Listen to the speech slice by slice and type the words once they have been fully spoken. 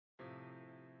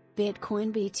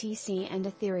Bitcoin BTC and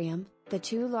Ethereum, the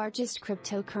two largest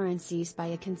cryptocurrencies by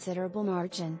a considerable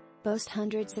margin, boast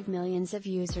hundreds of millions of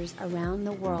users around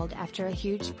the world after a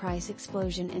huge price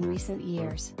explosion in recent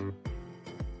years.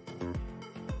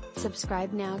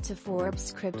 Subscribe now to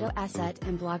Forbes Crypto Asset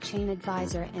and Blockchain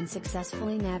Advisor and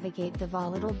successfully navigate the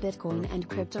volatile Bitcoin and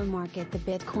crypto market. The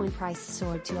Bitcoin price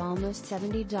soared to almost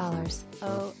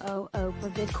 $70,000 per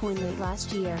Bitcoin late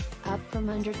last year, up from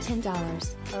under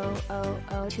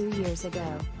 $10,000 2 years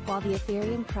ago, while the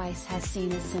Ethereum price has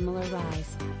seen a similar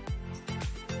rise.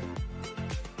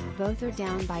 Both are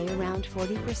down by around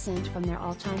 40% from their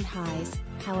all-time highs,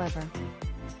 however.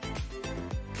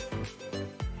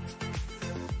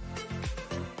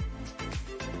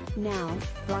 Now,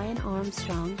 Brian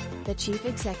Armstrong, the chief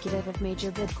executive of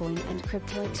major Bitcoin and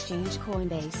crypto exchange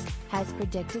Coinbase, has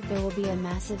predicted there will be a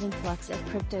massive influx of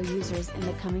crypto users in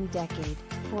the coming decade,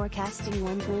 forecasting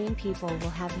 1 billion people will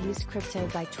have used crypto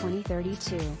by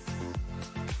 2032.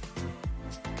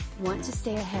 Want to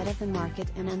stay ahead of the market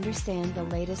and understand the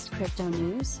latest crypto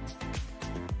news?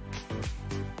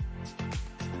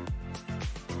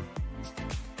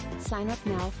 Sign up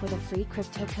now for the free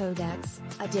Crypto Codex,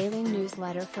 a daily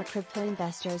newsletter for crypto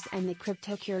investors and the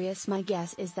crypto curious. My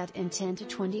guess is that in 10 to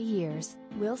 20 years,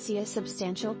 we'll see a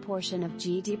substantial portion of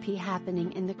GDP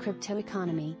happening in the crypto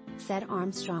economy, said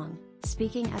Armstrong,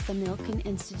 speaking at the Milken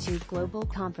Institute Global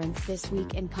Conference this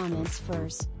week. In comments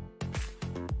first.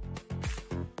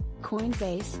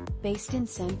 Coinbase, based in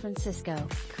San Francisco,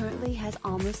 currently has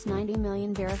almost 90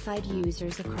 million verified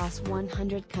users across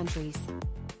 100 countries.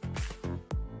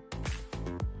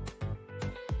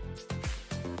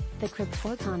 The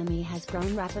crypto economy has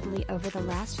grown rapidly over the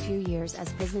last few years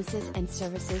as businesses and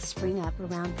services spring up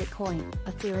around Bitcoin,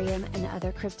 Ethereum and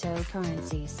other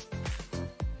cryptocurrencies.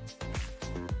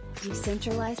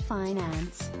 Decentralized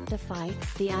finance, DeFi,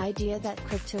 the idea that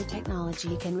crypto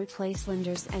technology can replace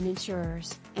lenders and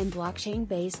insurers, and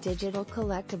blockchain-based digital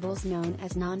collectibles known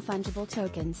as non-fungible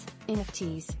tokens,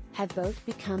 NFTs, have both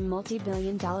become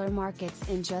multi-billion-dollar markets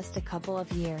in just a couple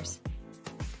of years.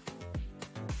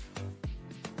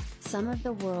 Some of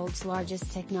the world's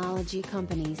largest technology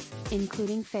companies,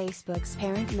 including Facebook's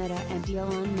parent Meta and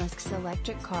Elon Musk's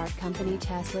electric car company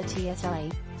Tesla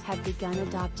 (TSLA), have begun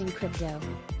adopting crypto.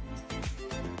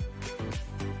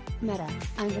 Meta,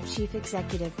 under Chief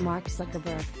Executive Mark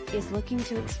Zuckerberg, is looking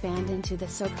to expand into the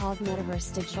so-called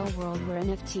metaverse digital world where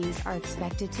NFTs are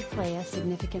expected to play a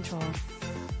significant role.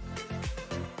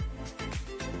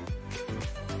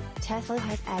 Tesla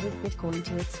has added Bitcoin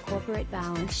to its corporate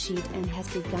balance sheet and has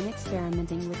begun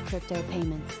experimenting with crypto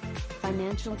payments.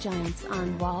 Financial giants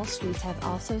on Wall Street have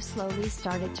also slowly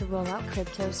started to roll out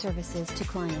crypto services to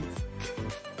clients.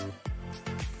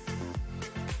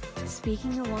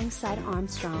 Speaking alongside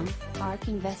Armstrong, ARK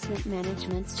Investment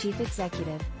Management's chief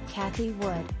executive, Cathie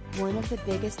Wood, one of the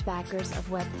biggest backers of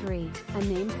Web3, a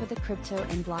name for the crypto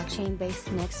and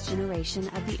blockchain-based next generation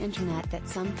of the internet that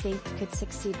some think could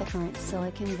succeed the current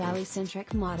Silicon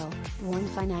Valley-centric model, warned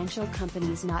financial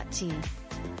companies not to.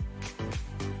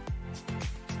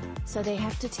 So they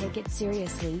have to take it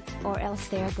seriously, or else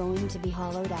they are going to be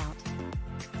hollowed out.